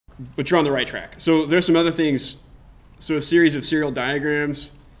but you're on the right track. So there's some other things. So a series of serial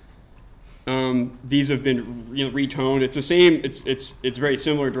diagrams. These have been retoned. It's the same. It's very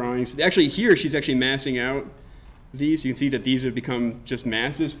similar drawings. Actually, here she's actually massing out these. You can see that these have become just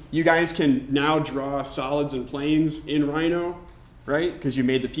masses. You guys can now draw solids and planes in Rhino, right? Because you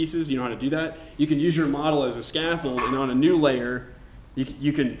made the pieces. You know how to do that. You can use your model as a scaffold, and on a new layer,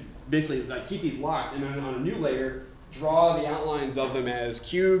 you can basically like keep these locked, and then on a new layer, draw the outlines of them as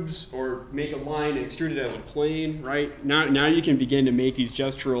cubes, or make a line and extrude it as a plane, right? Now you can begin to make these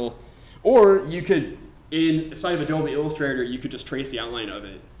gestural. Or you could, inside of Adobe Illustrator, you could just trace the outline of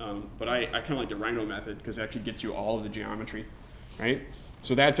it. But I kind of like the Rhino method because it actually gets you all of the geometry, right?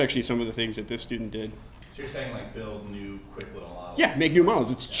 So that's actually some of the things that this student did. So you're saying like build new quick little models? Yeah, make new models.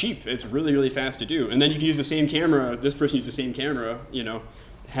 It's cheap. It's really, really fast to do. And then you can use the same camera. This person used the same camera,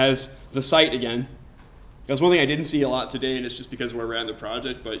 has the sight again. That's one thing I didn't see a lot today, and it's just because we're around the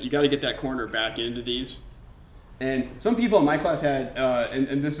project, but you got to get that corner back into these. And some people in my class had,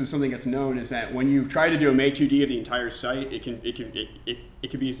 and this is something that's known, is that when you try to do a make 2D of the entire site, it can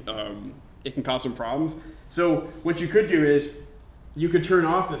cause some problems. So what you could do is you could turn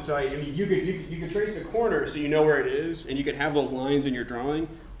off the site. I mean, you could trace the corner so you know where it is, and you could have those lines in your drawing.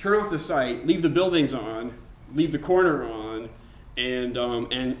 Turn off the site, leave the buildings on, leave the corner on, and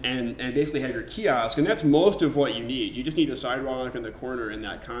basically have your kiosk, and that's most of what you need. You just need the sidewalk and the corner in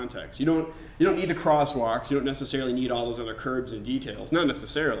that context. You don't need the crosswalks. You don't necessarily need all those other curbs and details. Not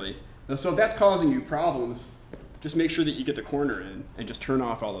necessarily. So if that's causing you problems, just make sure that you get the corner in and just turn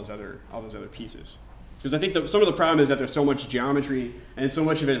off all those other pieces. Because I think that some of the problem is that there's so much geometry and so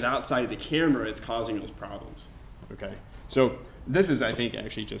much of it is outside of the camera. It's causing those problems. Okay. So this is, I think,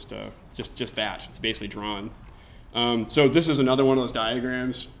 actually just that. It's basically drawn. So this is another one of those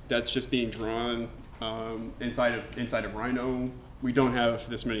diagrams that's just being drawn inside of Rhino. We don't have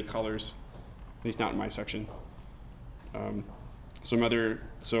this many colors, at least not in my section. Another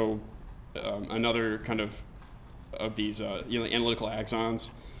kind of these analytical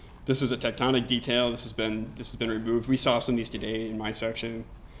axons. This is a tectonic detail. This has been removed. We saw some of these today in my section.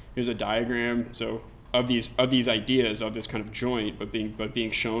 Here's a diagram. So of these ideas of this kind of joint, but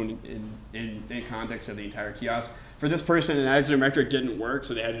being shown in context of the entire kiosk. For this person, an axonometric didn't work,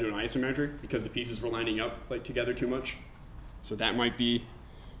 so they had to do an isometric because the pieces were lining up like together too much. So that might be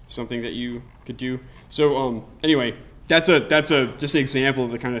something that you could do. So anyway, that's just an example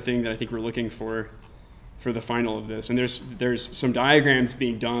of the kind of thing that I think we're looking for the final of this. And there's some diagrams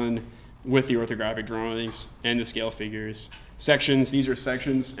being done with the orthographic drawings and the scale figures. Sections, these are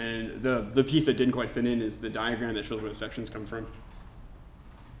sections, and the piece that didn't quite fit in is the diagram that shows where the sections come from.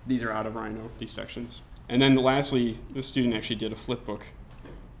 These are out of Rhino, these sections. And then lastly, this student actually did a flip book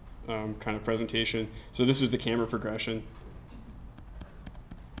kind of presentation. So this is the camera progression.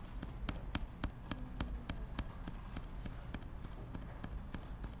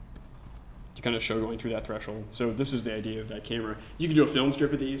 To kind of show going through that threshold. So this is the idea of that camera. You can do a film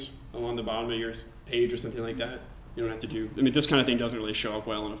strip of these along the bottom of your page or something like that. You don't have to do, I mean, this kind of thing doesn't really show up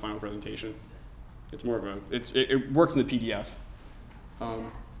well in a final presentation. It's more of it works in the PDF. Person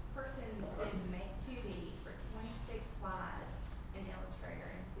did make 2D for 26 slides in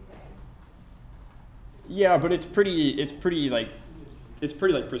Illustrator in 2 days. Yeah, but it's pretty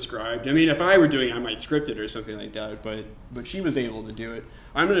prescribed. I mean, if I were doing it, I might script it or something like that, but she was able to do it.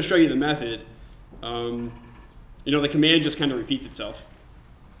 I'm going to show you the method. The command just kind of repeats itself.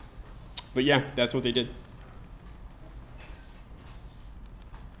 But yeah, that's what they did.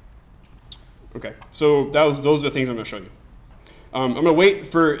 Okay, so those are the things I'm going to show you. I'm going to wait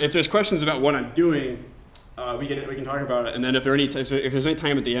for, if there's questions about what I'm doing, we can talk about it, and then if there's any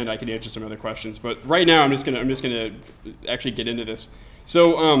time at the end, I can answer some other questions. But right now, I'm just gonna actually get into this.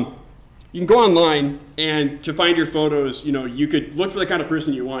 So you can go online, and to find your photos, you could look for the kind of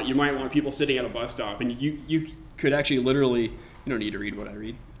person you want. You might want people sitting at a bus stop, and you could actually literally, you don't need to read what I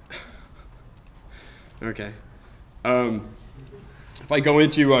read. Okay. If I go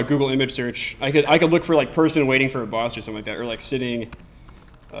into Google image search, I could look for like person waiting for a bus or something like that, or like sitting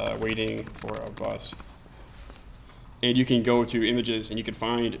waiting for a bus. And you can go to images, and you could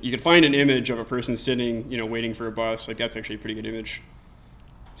find an image of a person sitting, waiting for a bus. Like that's actually a pretty good image.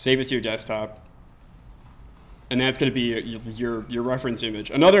 Save it to your desktop, and that's going to be your reference image.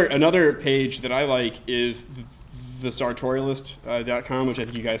 Another page that I like is the sartorialist.com, which I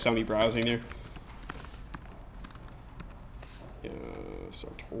think you guys saw me browsing there.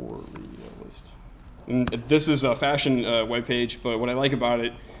 Sartorialist. And this is a fashion webpage, but what I like about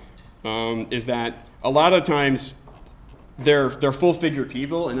it is that a lot of times they're full figure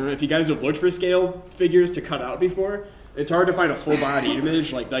people, and I don't know if you guys have looked for scale figures to cut out before, it's hard to find a full body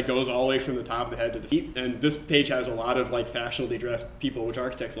image like that goes all the way from the top of the head to the feet. And this page has a lot of like fashionably dressed people, which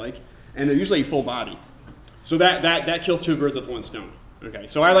architects like, and they're usually full body. So that kills two birds with one stone. Okay,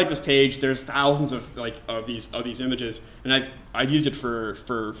 so I like this page. There's thousands of these images, and I've used it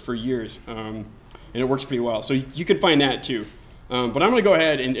for years, and it works pretty well. So you can find that too. But I'm going to go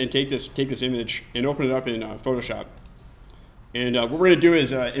ahead and take this image and open it up in Photoshop. And what we're going to do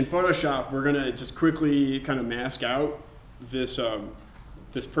is in Photoshop, we're going to just quickly kind of mask out this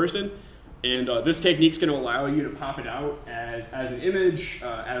this person. And this technique is going to allow you to pop it out as an image,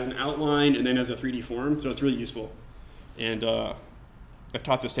 as an outline, and then as a 3D form. So it's really useful. And I've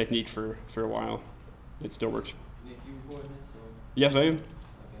taught this technique for a while. It still works. Did you record this? Or? Yes, I am.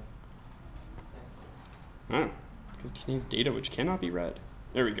 Okay. Oh, because it contains data which cannot be read.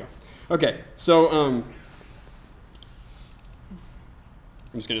 There we go. Okay, so I'm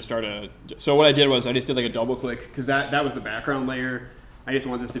just going to start so what I did was I just did like a double click, because that was the background layer. I just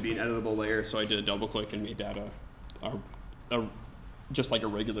want this to be an editable layer, so I did a double click and made that just like a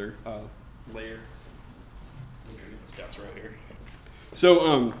regular layer. The steps right here.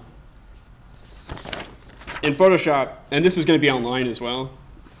 So in Photoshop, and this is going to be online as well,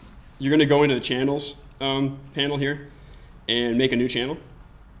 you're going to go into the channels panel here and make a new channel.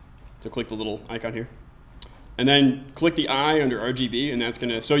 So click the little icon here. And then click the eye under RGB, and that's going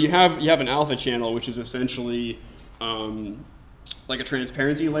to, so you have an alpha channel, which is essentially like a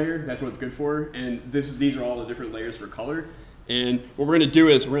transparency layer. That's what it's good for. And these are all the different layers for color. And what we're going to do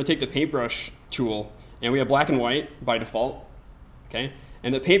is we're going to take the paintbrush tool, and we have black and white by default. Okay?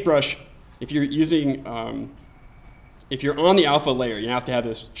 And the paintbrush, if you're using, if you're on the alpha layer, you have to have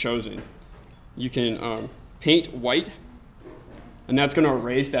this chosen. You can paint white, and that's going to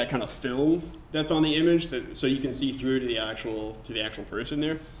erase that kind of film that's on the image, so you can see through to the actual person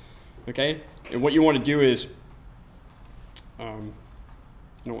there. Okay? And what you want to do is, I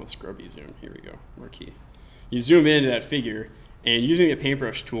don't want scrubby zoom. Here we go. Marquee. You zoom into that figure, and using the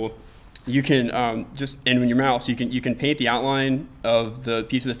paintbrush tool, you can and with your mouse, you can paint the outline of the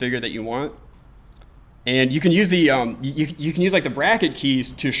piece of the figure that you want, and you can use the you can use like the bracket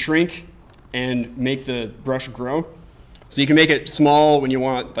keys to shrink and make the brush grow. So you can make it small when you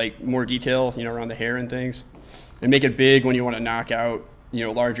want like more detail, around the hair and things, and make it big when you want to knock out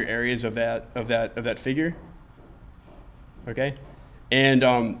larger areas of that figure. Okay,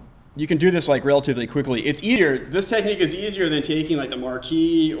 and you can do this like relatively quickly. It's easier. This technique is easier than taking like the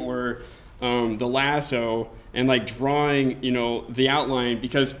marquee or the lasso and like drawing the outline,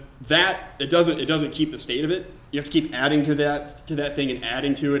 because it doesn't keep the state of it. You have to keep adding to that thing and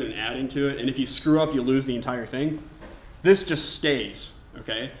adding to it and adding to it. And if you screw up, you lose the entire thing. This just stays.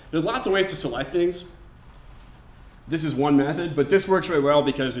 Okay. There's lots of ways to select things. This is one method, but this works very well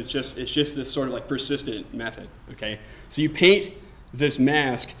because it's just this sort of like persistent method. Okay. So you paint this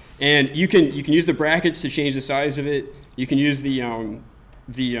mask, and you can use the brackets to change the size of it. You can use the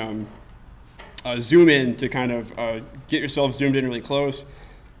zoom in to kind of get yourself zoomed in really close.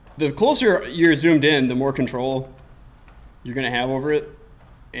 The closer you're zoomed in, the more control you're going to have over it.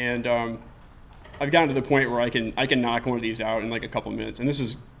 And I've gotten to the point where I can knock one of these out in like a couple minutes, and this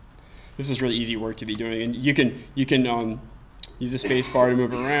is really easy work to be doing. And you can use the space bar to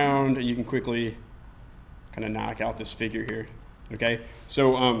move around, and you can quickly kind of knock out this figure here. Okay,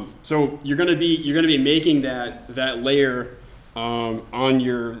 so you're going to be making that layer on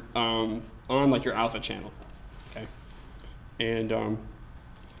like your alpha channel. Okay, and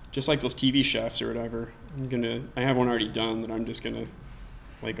just like those TV chefs or whatever, I have one already done that I'm just gonna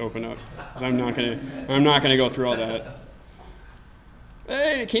like open up, because I'm not gonna go through all that.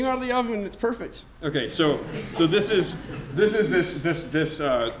 Hey, it came out of the oven. It's perfect. Okay, so this is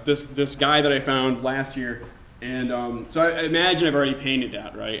this guy that I found last year, and so I imagine I've already painted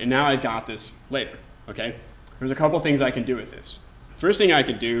that, right? And now I've got this layer. Okay, there's a couple things I can do with this. First thing I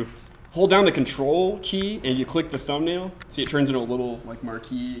could do, hold down the control key and you click the thumbnail. See, it turns into a little like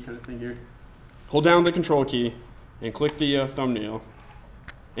marquee kind of thing here. Hold down the control key and click the thumbnail,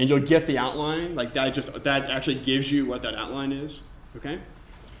 and you'll get the outline. Like that actually gives you what that outline is. Okay,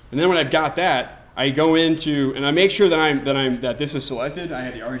 and then when I've got that, I go into and I make sure that this is selected. I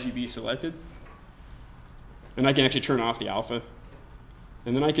have the RGB selected, and I can actually turn off the alpha.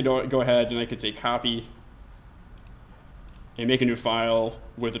 And then I could go ahead and I could say copy and make a new file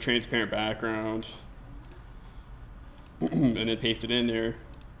with a transparent background, and then paste it in there.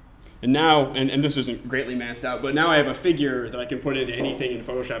 And now, and this isn't greatly masked out, but now I have a figure that I can put into anything in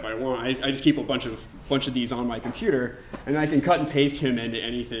Photoshop I want. I just keep a bunch of these on my computer, and I can cut and paste him into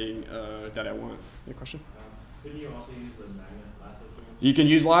anything that I want. Any question? Couldn't you also use the magnet lasso tool You can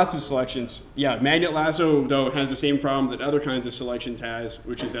use lots of selections. Yeah, magnet lasso though has the same problem that other kinds of selections has,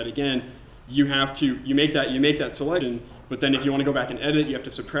 which is that again, you make that selection, but then if you want to go back and edit, you have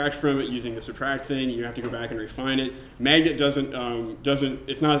to subtract from it using the subtract thing. You have to go back and refine it. Magnet doesn't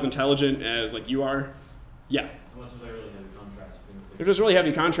it's not as intelligent as like you are. Yeah. Unless there's a really heavy contrast. If there's really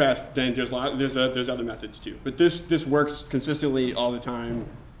heavy contrast, then there's other methods too. But this works consistently all the time.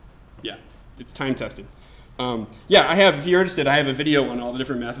 Yeah, it's time tested. Yeah, if you're interested, I have a video on all the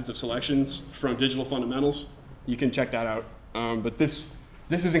different methods of selections from Digital Fundamentals. You can check that out. But this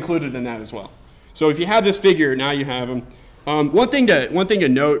is included in that as well. So if you have this figure, now you have them. One thing to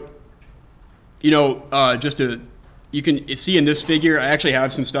note, you can see in this figure, I actually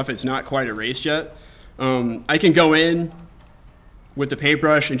have some stuff that's not quite erased yet. I can go in with the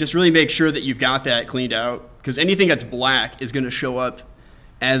paintbrush and just really make sure that you've got that cleaned out, because anything that's black is going to show up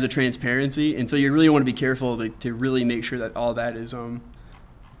as a transparency, and so you really want to be careful to really make sure that all that is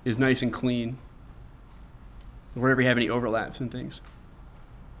nice and clean wherever you have any overlaps and things.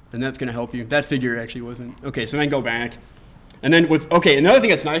 And that's going to help you. That figure actually wasn't. Okay, so then go back. And then another thing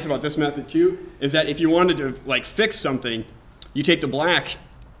that's nice about this method too is that if you wanted to like fix something, you take the black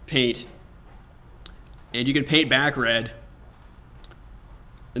paint and you can paint back red.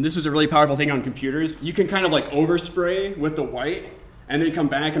 And this is a really powerful thing on computers. You can kind of like overspray with the white and then come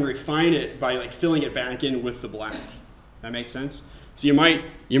back and refine it by like filling it back in with the black. That makes sense? So you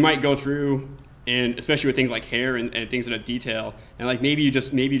might go through, and especially with things like hair and things that have detail, and like maybe you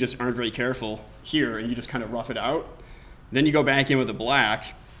just aren't very careful here and you just kind of rough it out. Then you go back in with the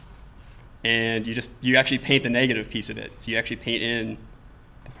black and you actually paint the negative piece of it. So you actually paint in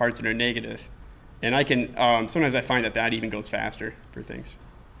the parts that are negative. And I can sometimes I find that even goes faster for things.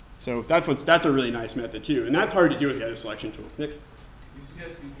 So that's a really nice method too. And that's hard to do with the other selection tools. Nick? You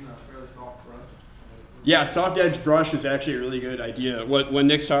suggest using a fairly soft brush? Yeah, soft edge brush is actually a really good idea. What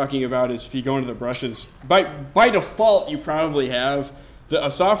Nick's talking about is if you go into the brushes, by default you probably have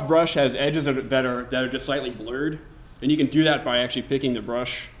a soft brush has edges that are just slightly blurred, and you can do that by actually picking the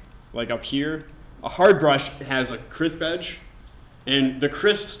brush like up here. A hard brush has a crisp edge, and the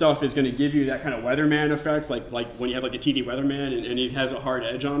crisp stuff is going to give you that kind of weatherman effect, like when you have like a TV weatherman and he has a hard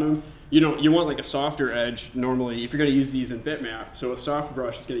edge on him. You want like a softer edge normally if you're going to use these in bitmap. So a soft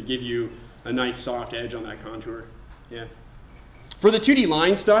brush is going to give you a nice soft edge on that contour. Yeah. For the 2D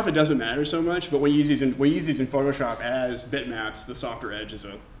line stuff, it doesn't matter so much, but when you use these in Photoshop as bitmaps, the softer edge is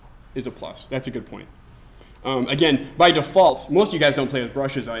a plus. That's a good point. Again, by default, most of you guys don't play with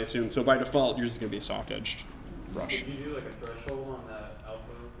brushes, I assume, so by default, yours is going to be a soft edged brush. Could you do like a threshold on that alpha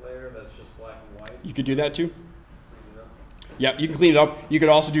layer that's just black and white? You could do that too. Clean it up? Yeah, you can clean it up. You could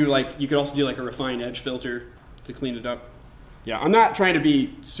also do like a refined edge filter to clean it up. Yeah, I'm not trying to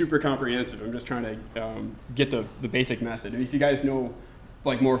be super comprehensive. I'm just trying to get the basic method. I mean, if you guys know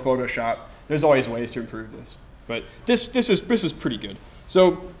like more Photoshop, there's always ways to improve this. But this is pretty good.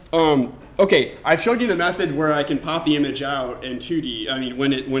 So okay, I've showed you the method where I can pop the image out in 2D. I mean,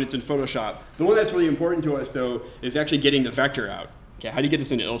 when it's in Photoshop. The one that's really important to us though is actually getting the vector out. Okay, how do you get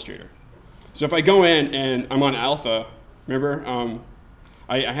this into Illustrator? So if I go in and I'm on alpha, remember,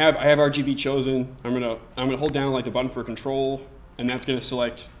 I have RGB chosen. I'm gonna hold down like the button for control, and that's gonna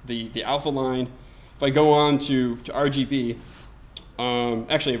select the alpha line. If I go on to RGB,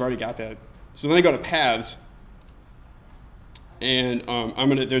 actually I've already got that. So then I go to paths, and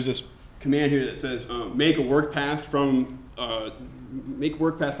there's this command here that says make work path from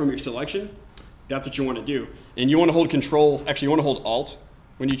your selection. That's what you want to do, and you want to hold control. Actually, you want to hold Alt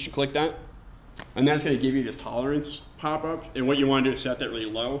when you click that. And that's going to give you this tolerance pop-up, and what you want to do is set that really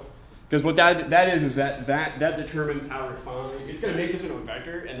low. Because what that is that determines how refined. It's going to make this into a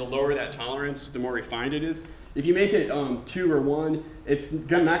vector, and the lower that tolerance, the more refined it is. If you make it 2 or 1, it's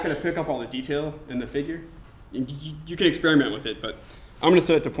not going to pick up all the detail in the figure. You can experiment with it, but I'm going to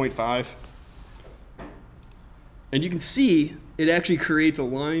set it to 0.5. And you can see it actually creates a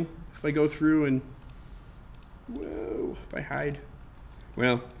line. If I go through and, whoa, if I hide,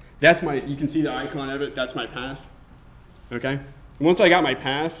 well, you can see the icon of it, that's my path, okay? Once I got my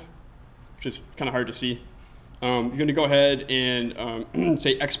path, which is kind of hard to see, you're gonna go ahead and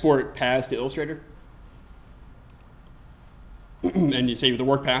say export paths to Illustrator. And you say the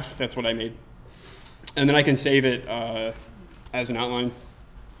work path, that's what I made. And then I can save it as an outline.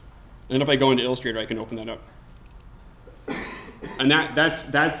 And if I go into Illustrator, I can open that up. And that's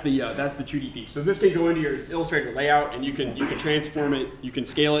the 2D piece. So this can go into your Illustrator layout, and you can transform it, you can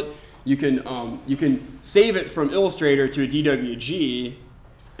scale it, you can save it from Illustrator to a DWG,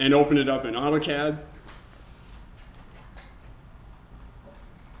 and open it up in AutoCAD.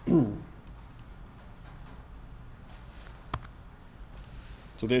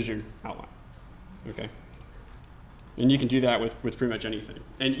 So there's your outline, okay? And you can do that with pretty much anything.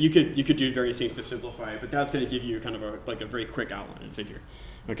 And you could do various things to simplify it, but that's going to give you kind of a very quick outline and figure,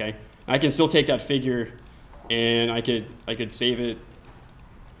 okay? I can still take that figure and I could save it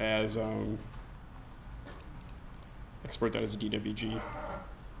as export that as a DWG.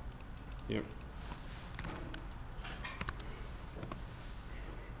 Yep.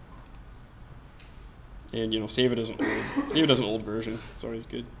 And save it as an old version. It's always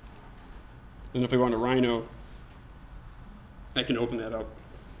good. And if I want a Rhino, I can open that up.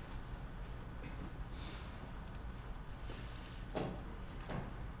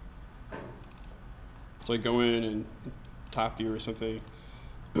 So I go in and top view or something,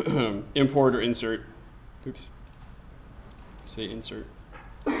 import or insert. Oops. Say insert.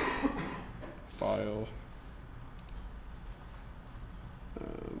 File.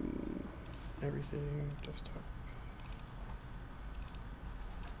 Everything, desktop.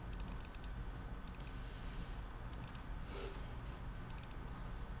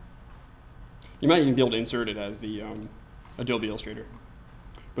 You might even be able to insert it as the Adobe Illustrator.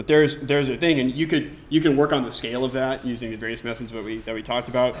 But there's a thing, and you can work on the scale of that using the various methods that we talked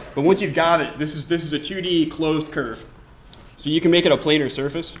about. But once you've got it, this is a 2D closed curve, so you can make it a planar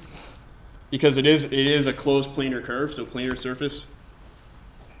surface because it is a closed planar curve, so planar surface.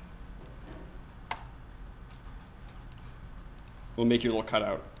 Will make your little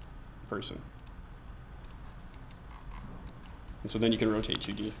cutout person. And so then you can rotate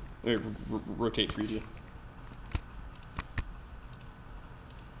 2D, or rotate 3D.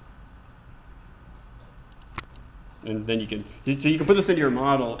 And then you can put this into your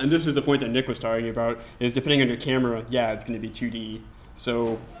model, and this is the point that Nick was talking about, is depending on your camera, yeah, it's going to be 2D.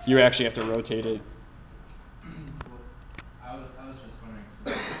 So you actually have to rotate it. I was just wondering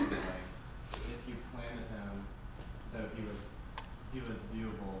specifically, like, if you planted him so he was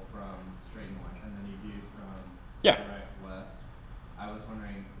viewable from straight north, and then you viewed from right west. I was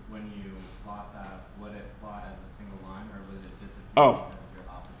wondering, when you plot that, would it plot as a single line, or would it disappear because you're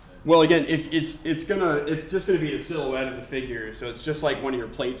opposite? Well, again, it's just gonna be the silhouette of the figure, so it's just like one of your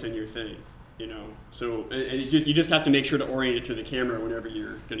plates in your thing, So and you just have to make sure to orient it to the camera whenever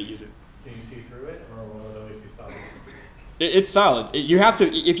you're gonna use it. Can you see through it, or will it always be solid? It's solid. You have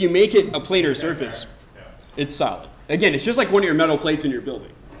to, if you make it a planar surface, it's solid. Again, it's just like one of your metal plates in your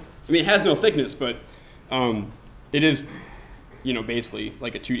building. I mean, it has no thickness, but it is, basically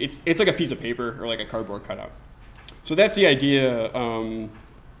like it's like a piece of paper or like a cardboard cutout. So that's the idea. So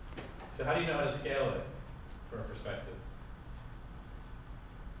how do you know how to scale it for a perspective?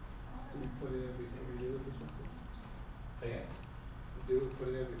 You put it in before you do the perspective. Say again. Put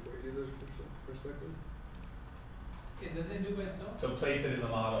it in before you do the perspective. Okay, does it do by itself? So place it in the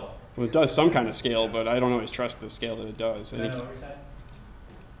model. Well, it does some kind of scale, but I don't always trust the scale that it does. I think what you're saying?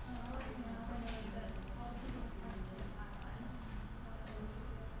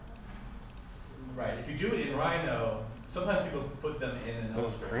 Right. If you do it in Rhino, sometimes people put them in an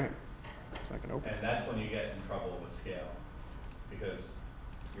Illustrator. crap. It's not gonna open. And that's when you get in trouble with scale, because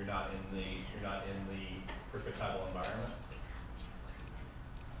you're not in the perspectival environment.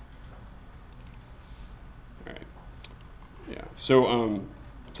 All right. Yeah. So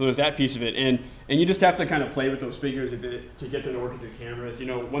so there's that piece of it, and you just have to kind of play with those figures a bit to get them to work with your cameras.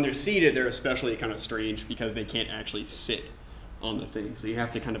 When they're seated, they're especially kind of strange because they can't actually sit on the thing, so you have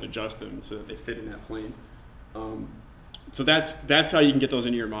to kind of adjust them so that they fit in that plane. So that's how you can get those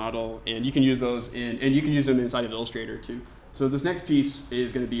into your model, and you can use those and you can use them inside of Illustrator too. So this next piece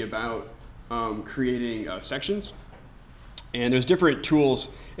is going to be about creating sections, and there's different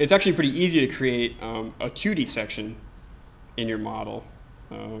tools. It's actually pretty easy to create a 2D section in your model.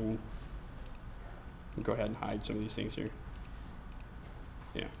 Go ahead and hide some of these things here.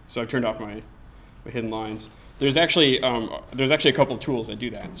 Yeah, so I've turned off my hidden lines. There's actually a couple of tools that do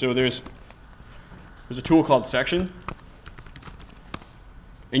that. So there's a tool called Section,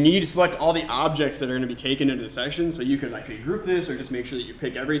 and you need to select all the objects that are going to be taken into the section. So you could actually group this, or just make sure that you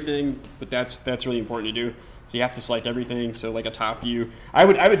pick everything. But that's really important to do. So you have to select everything. So like a top view, I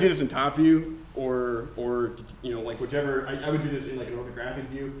would do this in top view, or like whichever. I would do this in like an orthographic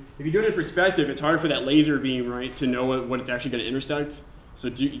view. If you do it in perspective, it's hard for that laser beam, right, to know what it's actually going to intersect. So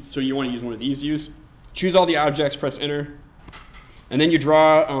you want to use one of these views. Choose all the objects, press enter, and then you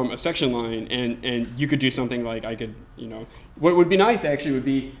draw a section line, and you could do something like what would be nice actually would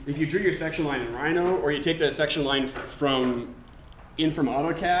be if you drew your section line in Rhino, or you take the section line from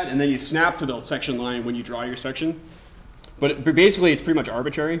AutoCAD, and then you snap to the section line when you draw your section. But basically, it's pretty much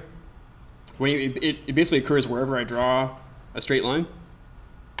arbitrary. It basically occurs wherever I draw a straight line,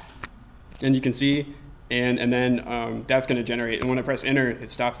 and you can see and then that's going to generate. And when I press enter,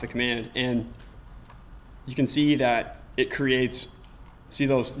 it stops the command. And you can see that it creates, see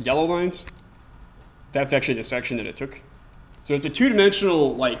those yellow lines? That's actually the section that it took. So it's a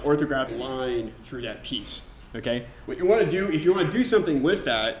two-dimensional like orthographic line through that piece. Okay. What you want to do, if you want to do something with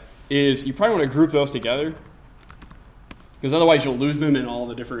that, is you probably want to group those together, because otherwise you'll lose them in all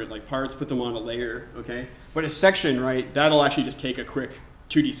the different like parts. Put them on a layer. Okay. But a section, right? That'll actually just take a quick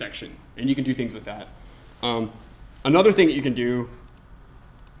 2D section, and you can do things with that. Another thing that you can do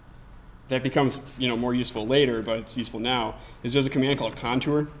that becomes more useful later, but it's useful now, is there's a command called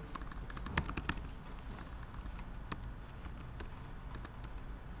contour.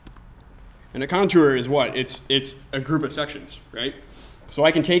 And a contour is what? It's a group of sections, right? So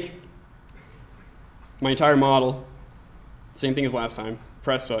I can take my entire model, same thing as last time,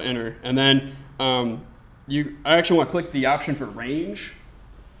 press enter, and then I actually want to click the option for range.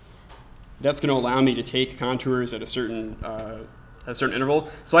 That's going to allow me to take contours at a certain interval.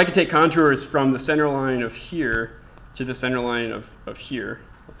 So I could take contours from the center line of here to the center line of here,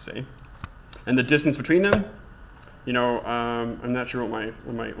 let's say. And the distance between them, I'm not sure what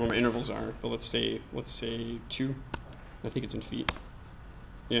my intervals are, but let's say 2. I think it's in feet.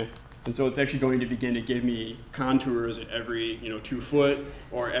 Yeah. And so it's actually going to begin to give me contours at every 2 foot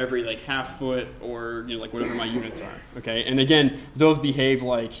or every like half foot or like whatever my units are. Okay. And again, those behave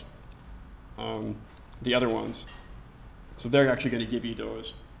like the other ones. So they're actually going to give you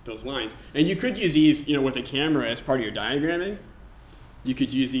those lines. And you could use these with a camera as part of your diagramming. You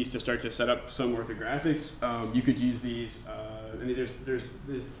could use these to start to set up some orthographics. You could use these. I mean, there's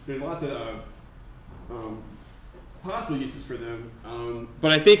lots of possible uses for them.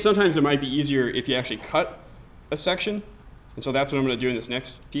 But I think sometimes it might be easier if you actually cut a section. And so that's what I'm going to do in this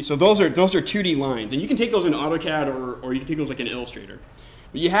next piece. So those are 2D lines, and you can take those in AutoCAD or you can take those like in Illustrator.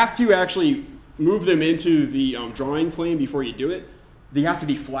 But you have to actually move them into the drawing plane before you do it. They have to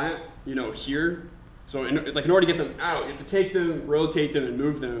be flat, here. So in order to get them out, you have to take them, rotate them, and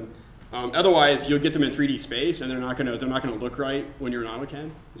move them. Otherwise, you'll get them in 3D space, and they're not gonna look right when you're in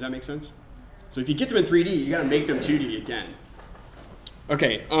AutoCAD. Does that make sense? So if you get them in 3D, you got to make them 2D again.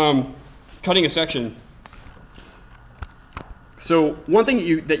 Okay, cutting a section. So one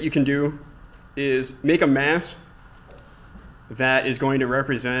thing that you can do is make a mass that is going to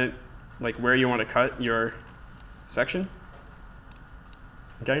represent like where you want to cut your section.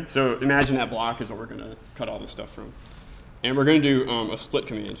 Okay, so imagine that block is what we're going to cut all this stuff from. And we're going to do a split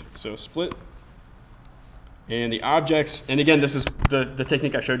command. So split. And the objects, and again, this is the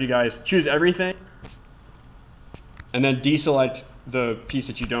technique I showed you guys. Choose everything. And then deselect the piece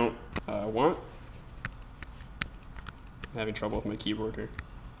that you don't want. I'm having trouble with my keyboard here.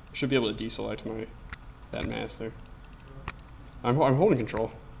 I should be able to deselect that mass there. I'm holding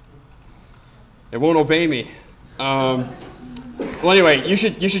control. It won't obey me. Well, anyway, you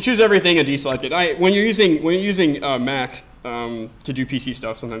should choose everything and deselect it. When you're using Mac to do PC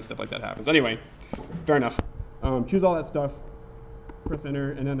stuff, sometimes stuff like that happens. Anyway, fair enough. Choose all that stuff, press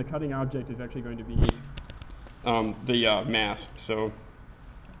enter, and then the cutting object is actually going to be the mass. So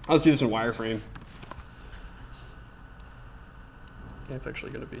let's do this in wireframe. Yeah, it's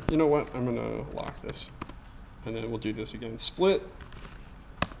actually going to be. You know what? I'm going to lock this, and then we'll do this again. Split.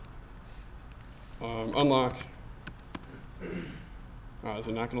 Unlock. Oh, is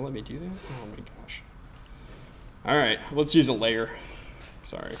it not going to let me do that? Oh my gosh. All right, let's use a layer.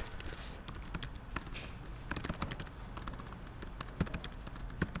 Sorry.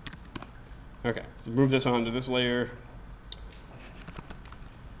 Okay, so move this onto this layer.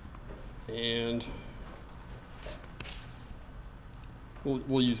 And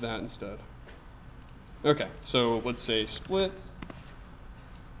we'll use that instead. Okay, so let's say split.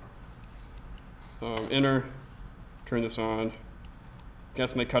 Enter, turn this on.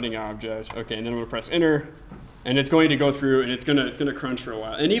 That's my cutting object. Okay, and then I'm gonna press enter, and it's going to go through, and it's gonna crunch for a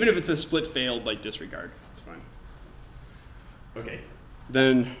while. And even if it's a split failed, like disregard, it's fine. Okay,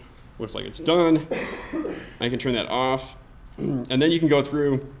 then looks like it's done. I can turn that off, and then you can go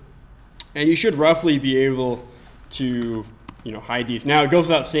through, and you should roughly be able to, hide these. Now it goes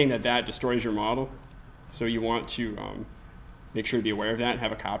without saying that destroys your model, so you want to make sure to be aware of that and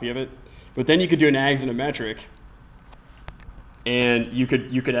have a copy of it. But then you could do an axonometric, and you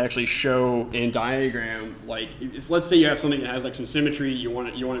could actually show in diagram, like, let's say you have something that has like some symmetry, you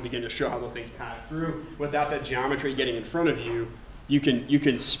want to begin to show how those things pass through without that geometry getting in front of you. You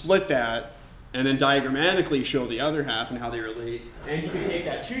can split that and then diagrammatically show the other half and how they relate. And you can take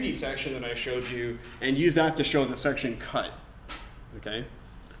that 2D section that I showed you and use that to show the section cut. Okay.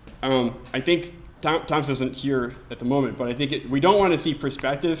 I think Thomas isn't here at the moment, but I think we don't want to see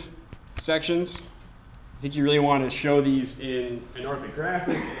perspective sections I think you really want to show these in an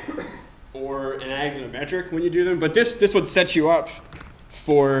orthographic or an axonometric when you do them. But this would set you up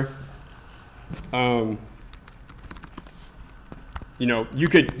for, you know,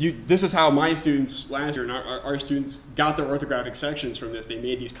 this is how my students last year, and our students got their orthographic sections from this. They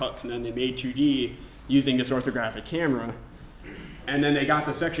made these cuts, and then they made 2D using this orthographic camera. And then they got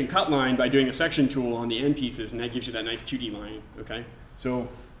the section cut line by doing a section tool on the end pieces, and that gives you that nice 2D line, okay? So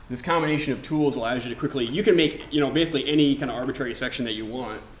this combination of tools allows you to quickly, you can make, you know, basically any kind of arbitrary section that you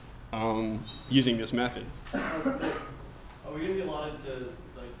want using this method. Are we going to be allotted to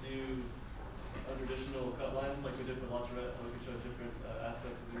like do untraditional cut lines like we did with Lautret, how we could show different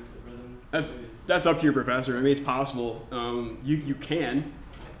aspects of the rhythm? That's up to your professor. I mean, it's possible. You can.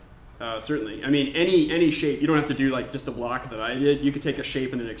 Certainly. I mean, any shape. You don't have to do like just the block that I did. You could take a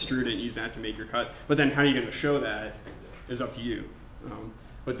shape and then extrude it and use that to make your cut. But then how are you going to show that is up to you.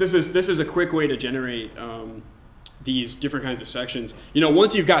 But this is a quick way to generate these different kinds of sections. You know,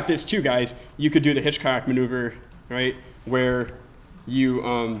 once you've got this too, guys, you could do the Hitchcock maneuver, right? Where you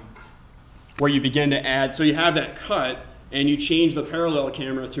begin to add. So you have that cut, and you change the parallel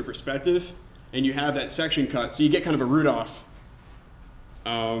camera to perspective, and you have that section cut. So you get kind of a Rudolph.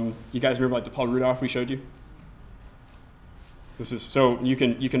 You guys remember like the Paul Rudolph we showed you? This is so you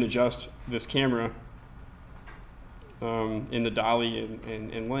can adjust this camera in the dolly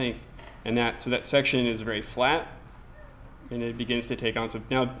and length, and so that section is very flat, and it begins to take on some.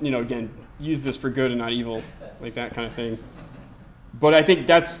 Now, you know, again, use this for good and not evil, like that kind of thing. But I think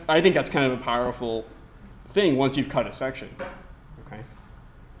that's kind of a powerful thing once you've cut a section. Okay.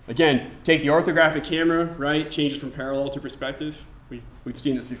 Again, take the orthographic camera, right? Change it from parallel to perspective. We've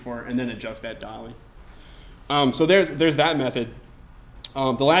seen this before, and then adjust that dolly. So there's that method.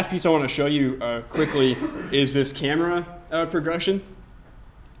 The last piece I want to show you quickly is this camera progression.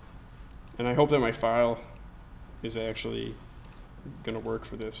 And I hope that my file is actually going to work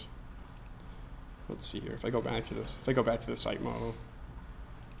for this. Let's see here. If I go back to the site model.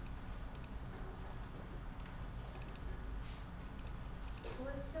 Will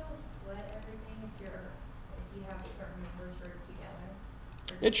it still split everything if you have certain members grouped together?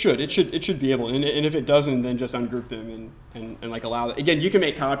 It should be able, and if it doesn't, then just ungroup them and like allow that. Again, you can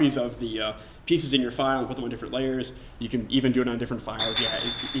make copies of the pieces in your file and put them on different layers. You can even do it on a different file if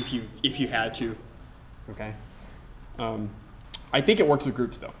you had to. Okay. I think it works with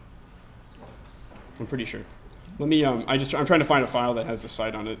groups though. I'm pretty sure. Let me. I'm trying to find a file that has the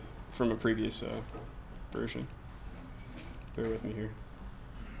site on it from a previous version. Bear with me here.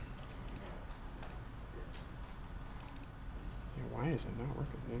 Yeah, why is it not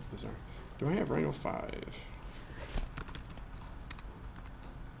working? That's bizarre. Do I have Rhino 5?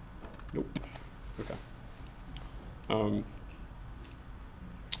 Nope. Okay.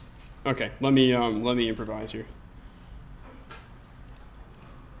 Okay. Let me improvise here.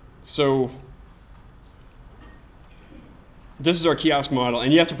 So this is our kiosk model,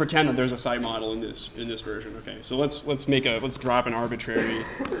 and you have to pretend that there's a site model in this version. Okay, so let's drop an arbitrary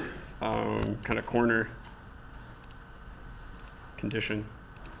kind of corner condition.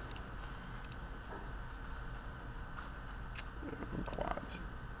 Quads.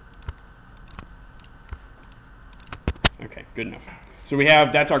 Okay, good enough. So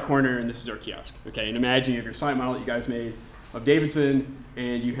that's our corner, and this is our kiosk. Okay, and imagine you have your site model that you guys made of Davidson,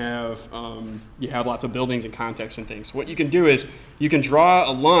 and you have lots of buildings and context and things. What you can do is you can draw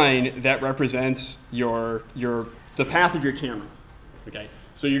a line that represents the path of your camera. Okay,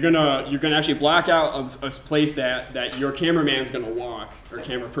 so you're gonna actually block out a place that your cameraman's gonna walk, or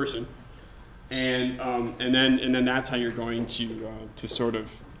camera person, and then that's how you're going to sort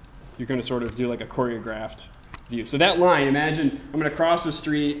of do like a choreographed view. So that line, imagine I'm gonna cross the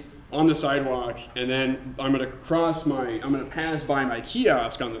street on the sidewalk, and then I'm going to pass by my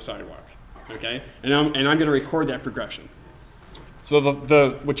kiosk on the sidewalk, okay? And I'm going to record that progression. So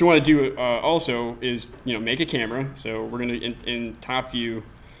what you want to do also is make a camera. So we're going to in top view,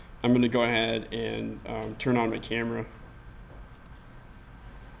 I'm going to go ahead and turn on my camera.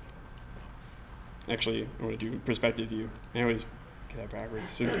 Actually, I'm going to do perspective view. I always get that backwards.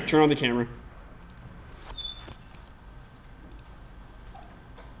 So turn on the camera.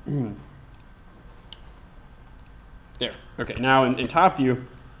 There. Okay. Now in top view,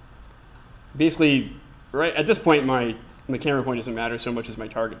 basically, right at this point, my camera point doesn't matter so much as my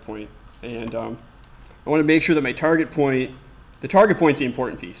target point, and I want to make sure that the target point's the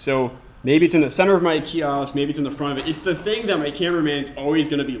important piece. So maybe it's in the center of my kiosk, maybe it's in the front of it. It's the thing that my cameraman's always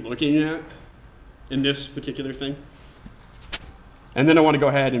going to be looking at in this particular thing. And then I want to go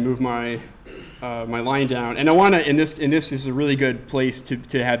ahead and move my line down, and I want to this is a really good place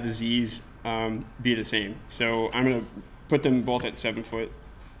to have the Z's be the same. So I'm going to put them both at 7 foot.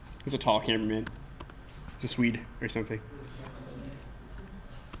 He's a tall cameraman. It's a Swede or something.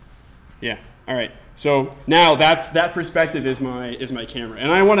 Yeah. All right. So now that perspective is my camera,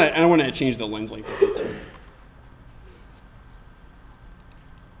 and I want to change the lens length of it too.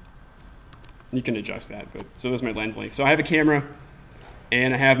 You can adjust that, but so there's my lens length. So I have a camera,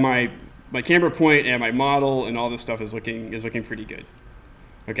 and I have my camera point and my model, and all this stuff is looking pretty good.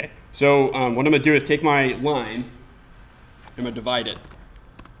 Okay. So what I'm going to do is take my line. I'm going to divide it.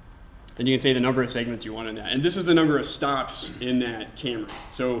 And you can say the number of segments you want in that. And this is the number of stops in that camera.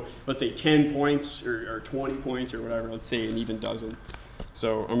 So let's say 10 points or 20 points or whatever. Let's say an even dozen.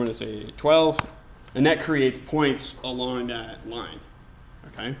 So I'm going to say 12. And that creates points along that line.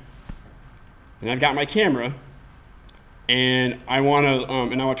 Okay? And I've got my camera. And I want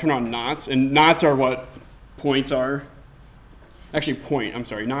to turn on knots. And knots are what points are. Actually,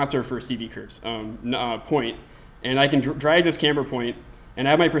 knots are for CV curves. Point. And I can drag this camera point. And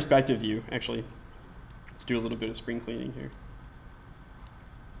I have my perspective view, actually. Let's do a little bit of spring cleaning here.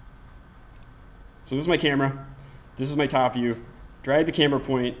 So this is my camera. This is my top view. Drag the camera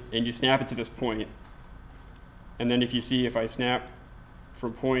point, and you snap it to this point. And then if I snap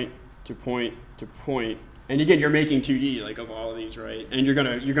from point to point to point, and again, you're making 2D like of all of these, right? And you're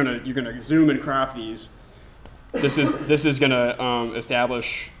gonna zoom and crop these. This is gonna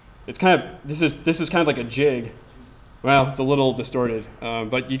establish. This is kind of like a jig. Well, it's a little distorted,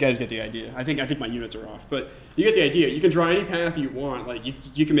 but you guys get the idea. I think my units are off, but you get the idea. You can draw any path you want. Like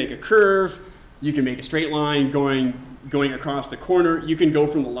you can make a curve, you can make a straight line going across the corner. You can go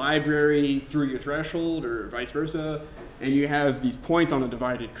from the library through your threshold or vice versa, and you have these points on a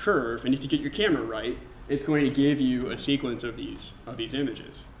divided curve. And if you get your camera right, it's going to give you a sequence of these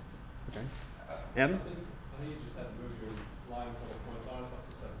images. Okay, Adam? I think you just had to move your line a couple points on up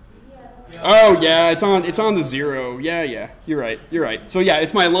to 7 feet. Yeah. Oh yeah, it's on the 0. Yeah, you're right. So yeah,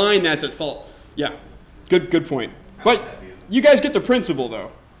 it's my line that's at fault. Yeah, good point. But you guys get the principle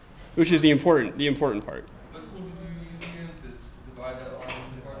though, which is the important part. What tool did you use again to divide that line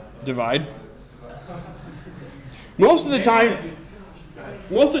into parts? Divide. Most of the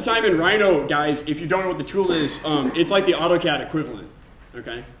time in Rhino, guys, if you don't know what the tool is, it's like the AutoCAD equivalent.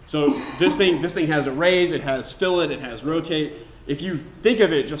 Okay, so this thing has arrays, it has fillet, it has rotate. If you think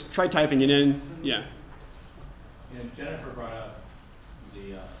of it, just try typing it in. Yeah. Jennifer brought up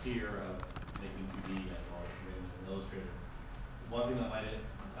the fear of making 2D and all in Illustrator. One thing that might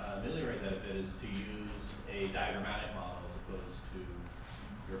ameliorate that a bit is to use a diagrammatic model as opposed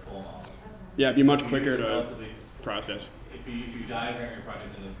to your full model. Yeah, it'd be much quicker to process. If you diagram your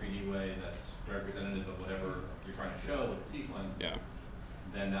project in a 3D way that's representative of whatever you're trying to show with the sequence, Yeah.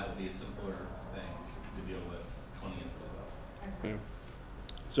 then that would be a simpler thing to deal with 20 input. Yeah.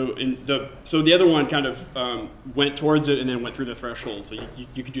 So the other one kind of went towards it and then went through the threshold. So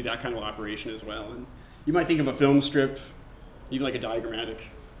you could do that kind of operation as well. And you might think of a film strip, even like a diagrammatic,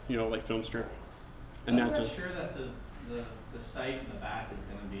 like film strip. And I'm that's not sure that the site in the back is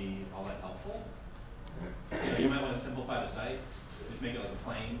going to be all that helpful. You might want to simplify the site, just make it like a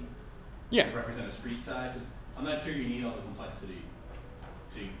plane. Yeah. To represent a street side. I'm not sure you need all the complexity.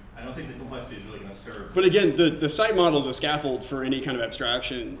 I don't think the complexity is really going to serve. But again, the site model is a scaffold for any kind of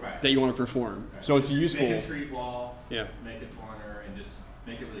abstraction that you want to perform. Right. So it's useful. Make a street wall, Yeah. Make a corner, and just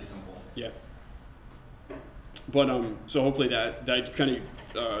make it really simple. Yeah. But so hopefully that kind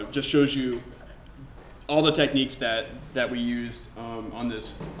of just shows you all the techniques that we used on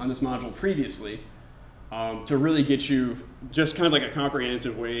this module previously to really get you just kind of like a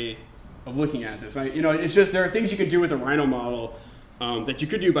comprehensive way of looking at this. It's just there are things you can do with the Rhino model that you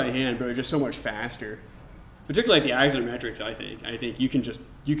could do by hand, but are just so much faster. Particularly like the axonometrics, I think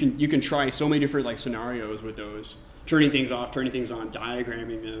you can try so many different like scenarios with those, turning things off, turning things on,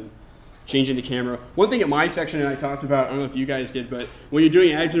 diagramming them, changing the camera. One thing at my section that I talked about, I don't know if you guys did, but when you're doing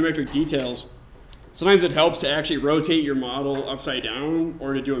axonometric details, sometimes it helps to actually rotate your model upside down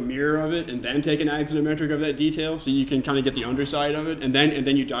or to do a mirror of it and then take an axonometric of that detail so you can kind of get the underside of it and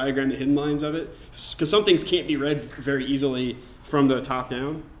then you diagram the hidden lines of it. Because some things can't be read very easily from the top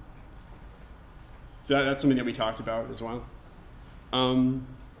down. So that's something that we talked about as well.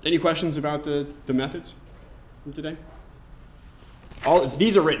 Any questions about the methods from today?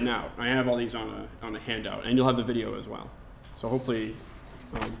 These are written out. I have all these on a handout, and you'll have the video as well. So hopefully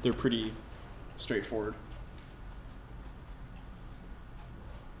they're pretty straightforward.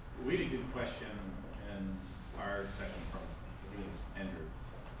 We had a good question in our session from, I think it was Andrew,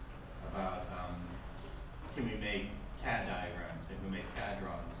 about can we make CAD diagrams, can we make CAD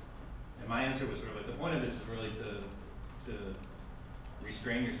drawings? And my answer was sort of like, the point of this is really to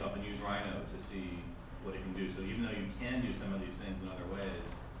restrain yourself and use Rhino to see what it can do. So even though you can do some of these things in other ways,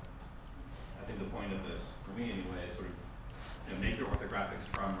 I think the point of this, for me anyway, is sort of make your orthographics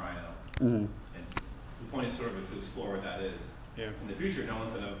from Rhino. Mm-hmm. And the point is sort of to explore what that is. Yeah. In the future, no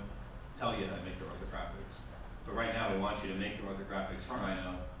one's going to tell you how to make your orthographics. But right now, we want you to make your orthographics from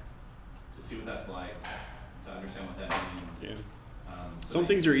Rhino to see what that's like, to understand what that means. Yeah. Some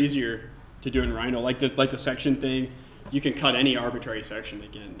things are easier to do in Rhino, like the section thing. You can cut any arbitrary section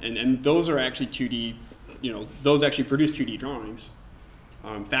again, and those are actually 2D. Those actually produce 2D drawings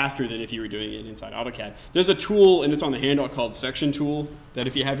faster than if you were doing it inside AutoCAD. There's a tool, and it's on the handout, called Section Tool, that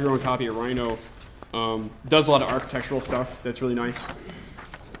if you have your own copy of Rhino, does a lot of architectural stuff. That's really nice.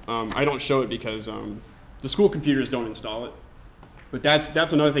 I don't show it because the school computers don't install it. But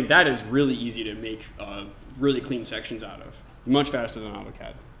that's another thing. That is really easy to make really clean sections out of, much faster than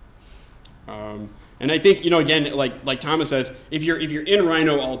AutoCAD. And I think, again, like Thomas says, if you're in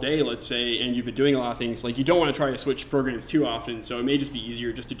Rhino all day, let's say, and you've been doing a lot of things, like you don't want to try to switch programs too often. So it may just be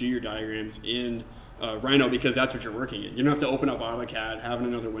easier just to do your diagrams in Rhino because that's what you're working in. You don't have to open up AutoCAD, have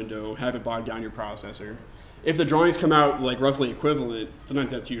another window, have it bog down your processor. If the drawings come out like roughly equivalent,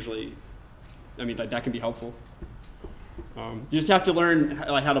 sometimes that's usually, that can be helpful. You just have to learn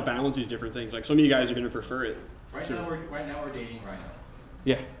how to balance these different things. Like some of you guys are going to prefer it. Right now we're dating Rhino.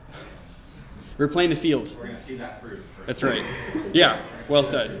 Yeah. We're playing the field. We're going to see that through. That's right. Yeah, well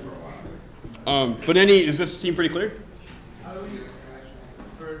said. But does this seem pretty clear? How do we,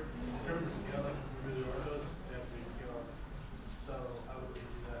 for the scale, like really orthos, they have to be scale. So how would we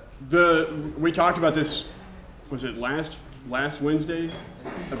do that? We talked about this, was it last Wednesday?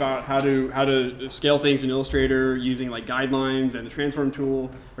 About how to scale things in Illustrator using like guidelines and the transform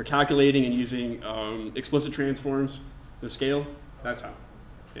tool, or calculating and using explicit transforms, the scale. That's how.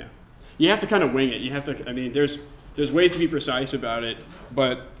 Yeah. You have to kind of wing it. You have to, there's ways to be precise about it,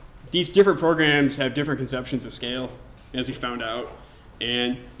 but these different programs have different conceptions of scale, as we found out,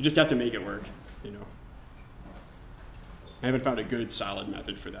 and you just have to make it work, I haven't found a good, solid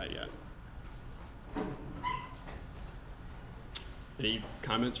method for that yet. Any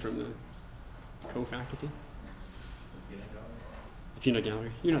comments from the co-faculty? The peanut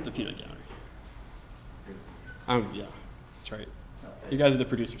gallery? You're not the peanut gallery. Yeah, that's right. You guys are the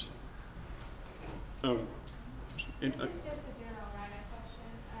producers. This is just a general Rhino question.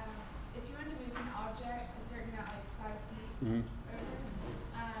 If you wanted to move an object a certain amount, like 5 feet Mm-hmm.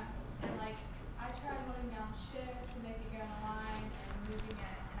 over, and like I tried holding down shift to make it go in a line and moving it,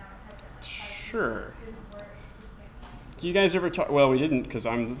 and I would type it like 5 feet. Sure. It didn't work the same way. Do you guys ever talk? Well, we didn't because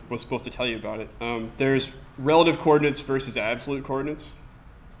I was supposed to tell you about it. There's relative coordinates versus absolute coordinates.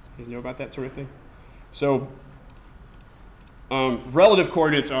 You guys know about that sort of thing? So relative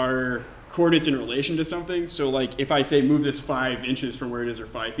coordinates are coordinates in relation to something. So like if I say move this 5 inches from where it is or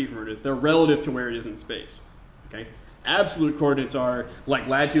 5 feet from where it is, they're relative to where it is in space. Okay. Absolute coordinates are like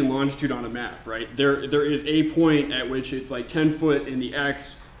latitude and longitude on a map, right? There is a point at which it's like 10 foot in the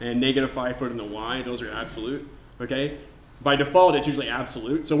x and negative 5 foot in the y. Those are absolute. Okay. By default, it's usually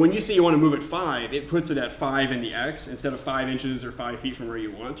absolute. So when you say you want to move it 5, it puts it at 5 in the x instead of 5 inches or 5 feet from where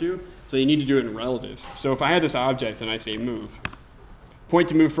you want to. So you need to do it in relative. So if I had this object and I say move, point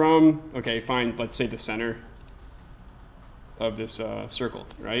to move from, okay, find, let's say, the center of this circle,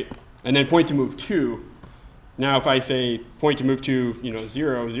 right? And then point to move to. Now if I say point to move to,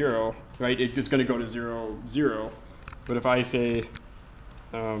 0, 0, right, it's going to go to 0, 0. But if I say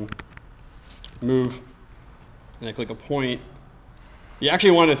move, and I click a point, you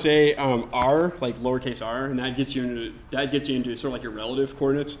actually want to say r, like lowercase r, and that gets you into sort of like your relative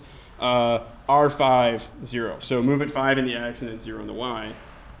coordinates. R5, 0. So move it 5 in the x and then 0 in the y. And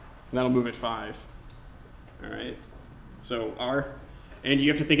that'll move it 5. All right. So r, and you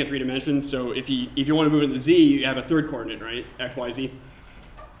have to think in 3 dimensions. So if you want to move it in the z, you have a third coordinate, right? X, y, z.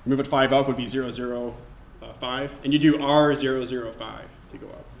 Move it 5 up would be 0, 0, 5, and you do r 0, 0, 5 to go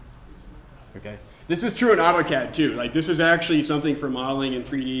up. Okay. This is true in AutoCAD too. Like this is actually something for modeling in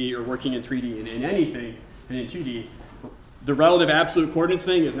 3D or working in 3D and in anything and in 2D. The relative absolute coordinates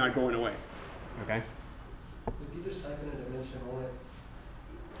thing is not going away. Okay. If you just type in a dimension on it,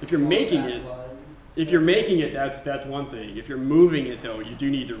 if you're making it, that's one thing. If you're moving it though, you do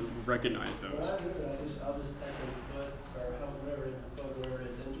need to recognize those. when I do it, I'll just type in foot or whatever it is, foot, whatever it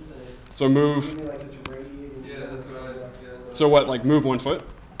is, inches, and it So move. gives me like this radiating. Yeah, that's what I, yeah. So what? Like move 1 foot?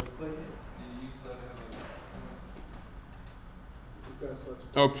 So click it. You said have You've got such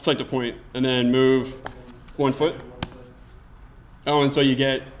Oh, select a point, and then move 1 foot. Oh, and so you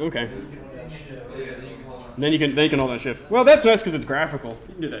get okay. yeah, then you can hold on. And then you can hold on shift. Well, that's nice because it's graphical.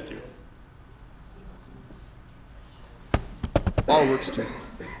 You can do that too. all works too.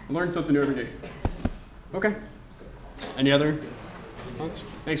 Learn something new every day. Okay. Any other thoughts?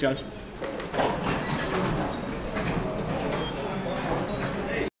 Thanks, guys.